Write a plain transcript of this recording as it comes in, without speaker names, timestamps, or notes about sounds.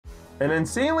an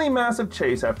insanely massive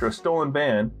chase after a stolen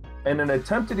van, and an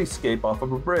attempted escape off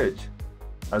of a bridge,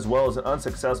 as well as an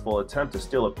unsuccessful attempt to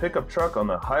steal a pickup truck on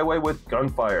the highway with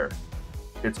gunfire.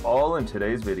 It's all in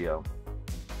today's video.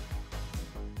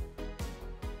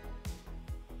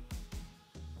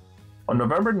 On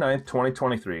November 9th,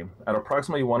 2023, at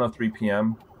approximately 1:03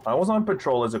 p.m., I was on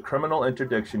patrol as a criminal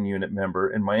interdiction unit member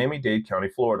in Miami-Dade County,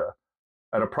 Florida.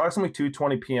 At approximately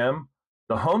 2:20 p.m.,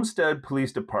 the Homestead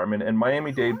Police Department and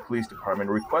Miami-Dade Police Department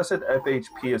requested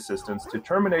FHP assistance to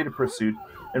terminate a pursuit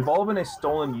involving a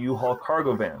stolen U-Haul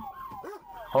cargo van.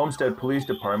 Homestead Police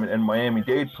Department and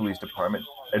Miami-Dade Police Department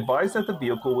advised that the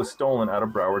vehicle was stolen out of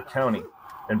Broward County,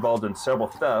 involved in several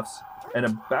thefts, and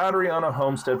a battery on a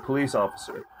Homestead police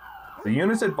officer. The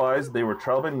units advised they were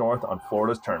traveling north on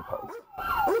Florida's Turnpike.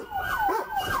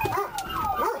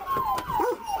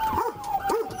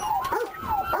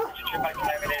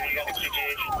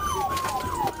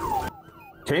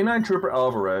 K-9 Trooper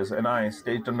Alvarez and I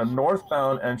staged on the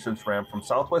northbound entrance ramp from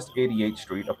Southwest 88th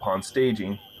Street. Upon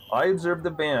staging, I observed the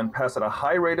van pass at a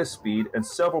high rate of speed and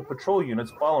several patrol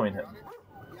units following him.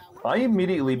 I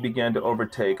immediately began to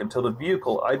overtake until the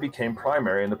vehicle I became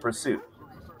primary in the pursuit.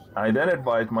 I then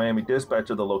advised Miami Dispatch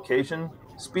of the location,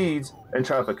 speeds, and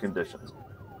traffic conditions.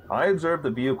 I observed the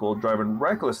vehicle driving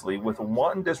recklessly with a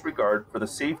wanton disregard for the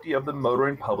safety of the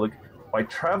motoring public by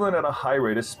traveling at a high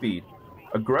rate of speed,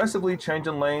 aggressively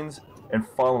changing lanes, and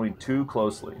following too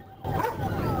closely. I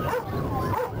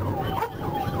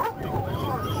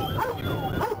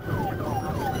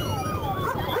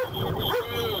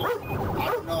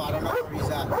don't know where he's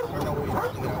at. I don't know where he's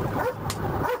trying to get out.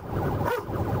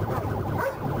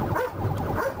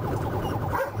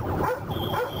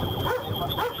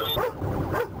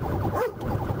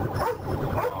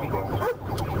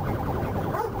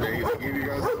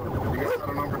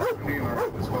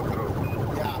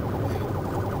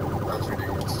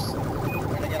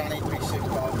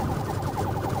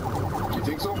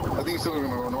 Still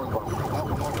going to go northbound.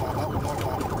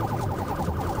 Northbound.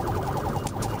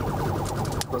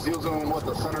 Because he was on what,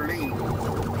 the center lane?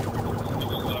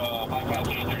 Bypass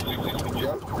 360.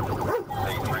 Yep.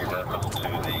 They bring that up to the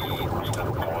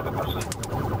other person.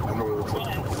 I know where it's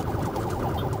at.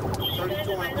 32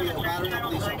 on the battery of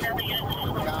police officer.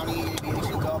 County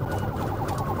aviation's up.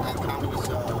 And county's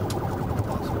possible.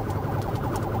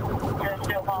 You're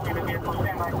still following the vehicle,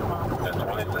 stand by. That's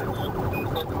what it says.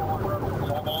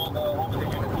 All the homestead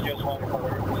units just want to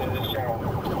cover this channel.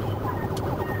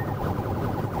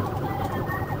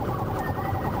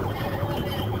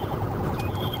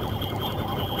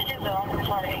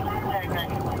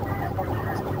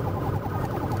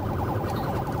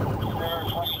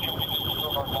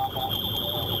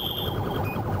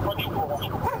 Watching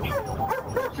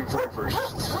for first.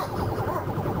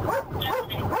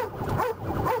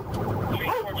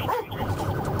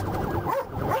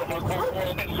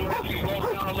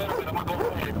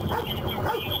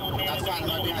 That's fine, I'm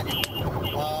not behind you.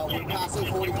 We're passing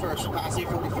 41st. Passing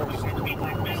 41st.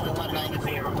 Still at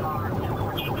 94.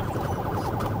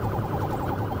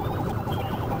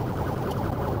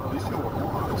 These two are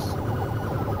morons.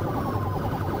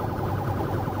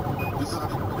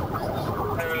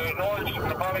 North,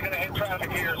 we're probably going to hit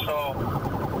traffic here, so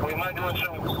we might do it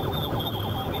soon.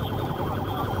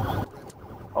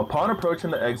 Upon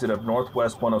approaching the exit of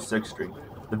Northwest 106th Street,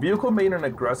 the vehicle made an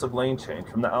aggressive lane change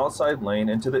from the outside lane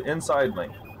into the inside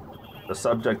lane. The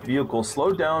subject vehicle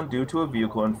slowed down due to a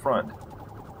vehicle in front.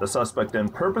 The suspect then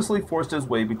purposely forced his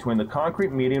way between the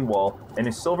concrete median wall and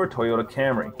a silver Toyota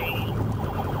Camry.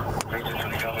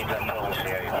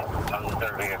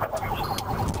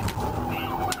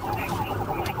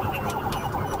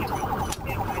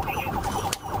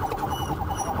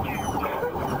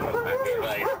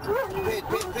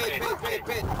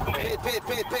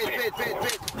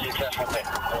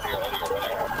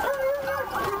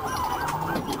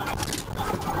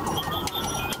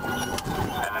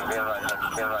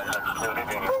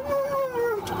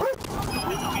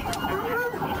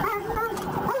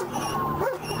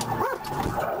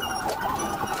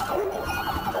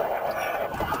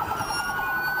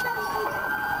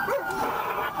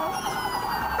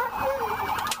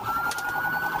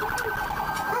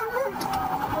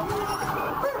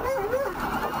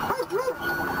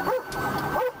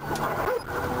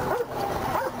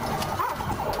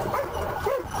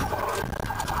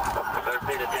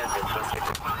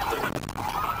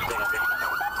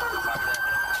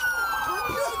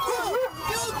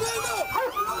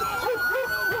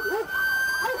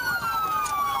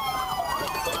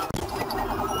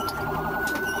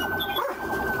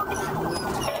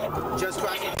 Just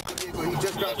crashed into my vehicle. He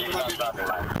just crashed into my vehicle.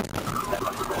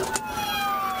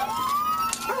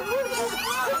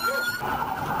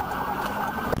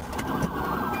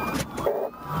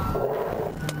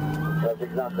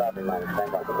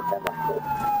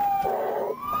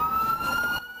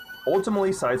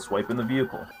 ultimately sideswiping the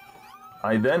vehicle.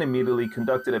 I then immediately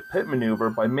conducted a pit maneuver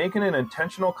by making an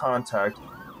intentional contact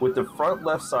with the front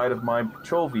left side of my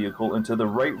patrol vehicle into the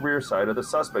right rear side of the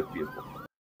suspect vehicle.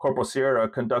 Corporal Sierra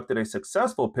conducted a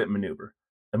successful pit maneuver,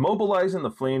 immobilizing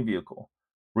the fleeing vehicle,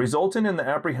 resulting in the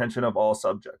apprehension of all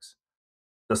subjects.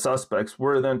 The suspects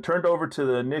were then turned over to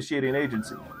the initiating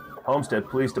agency, Homestead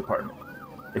Police Department.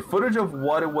 A footage of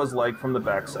what it was like from the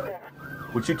backside,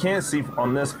 which you can't see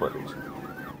on this footage.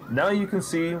 Now you can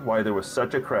see why there was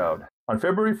such a crowd. On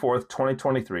February 4th,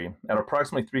 2023, at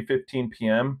approximately 3:15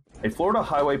 p.m., a Florida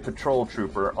Highway Patrol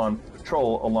trooper on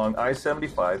patrol along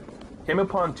I-75 came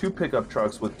upon two pickup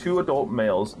trucks with two adult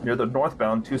males near the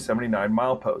northbound 279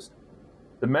 milepost.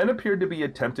 The men appeared to be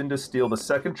attempting to steal the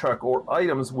second truck or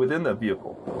items within the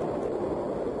vehicle.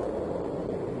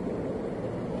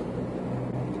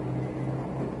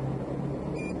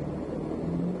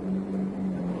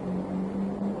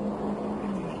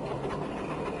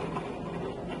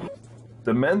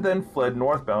 The men then fled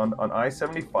northbound on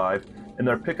I-75 in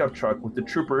their pickup truck with the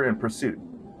trooper in pursuit.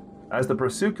 As the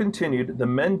pursuit continued, the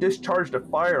men discharged a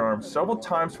firearm several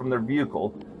times from their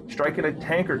vehicle, striking a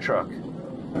tanker truck.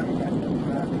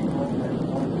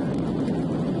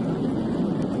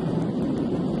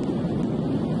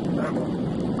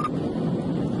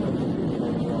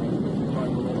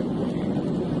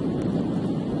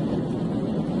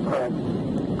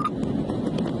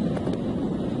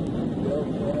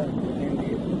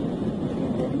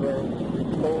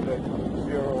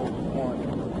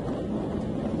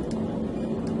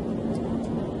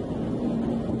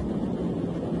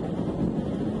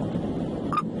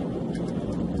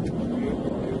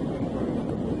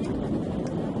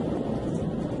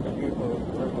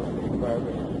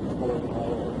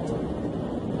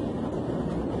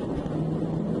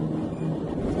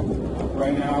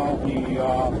 Right now, he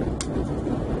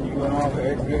went off the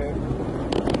exit,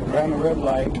 ran a red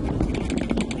light,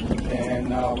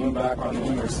 and went back on the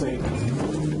interstate.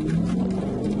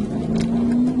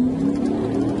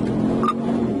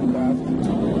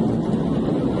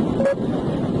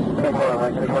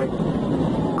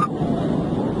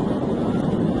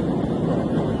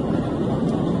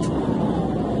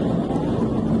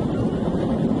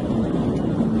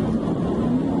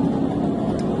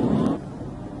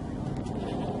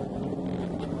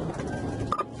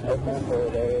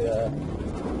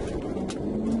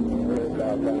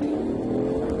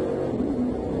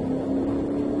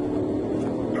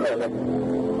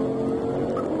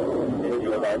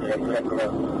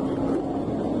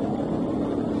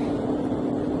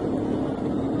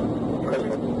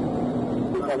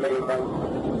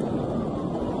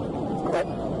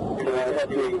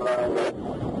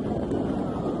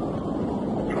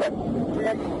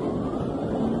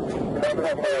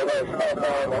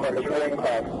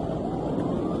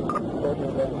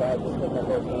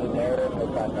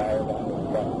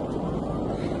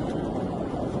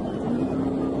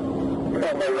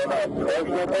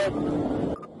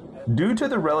 Due to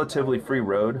the relatively free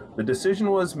road, the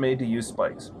decision was made to use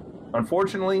spikes.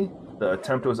 Unfortunately, the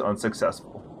attempt was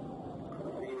unsuccessful.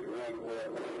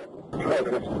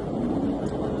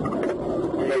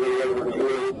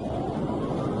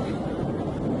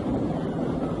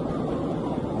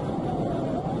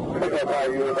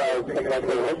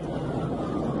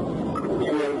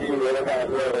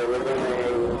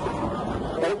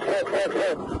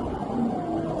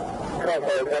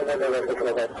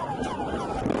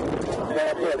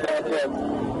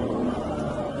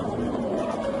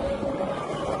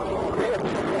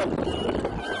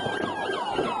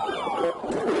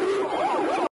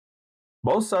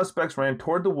 Both suspects ran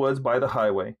toward the woods by the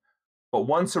highway, but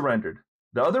one surrendered.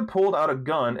 The other pulled out a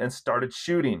gun and started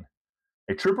shooting.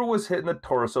 A trooper was hit in the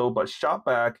torso but shot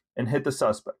back and hit the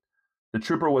suspect. The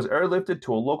trooper was airlifted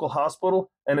to a local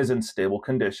hospital and is in stable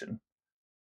condition.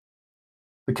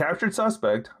 The captured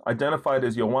suspect, identified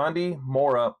as Yowandi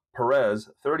Mora Perez,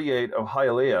 38, of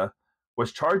Hialeah,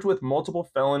 was charged with multiple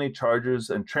felony charges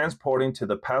and transporting to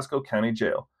the Pasco County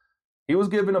Jail. He was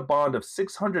given a bond of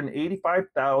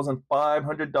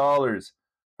 $685,500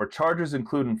 for charges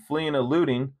including fleeing and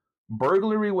looting,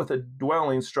 burglary with a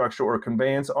dwelling structure or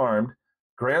conveyance armed,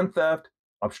 grand theft,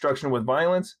 obstruction with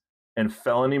violence, and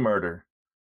felony murder.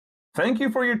 Thank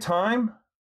you for your time,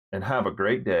 and have a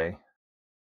great day.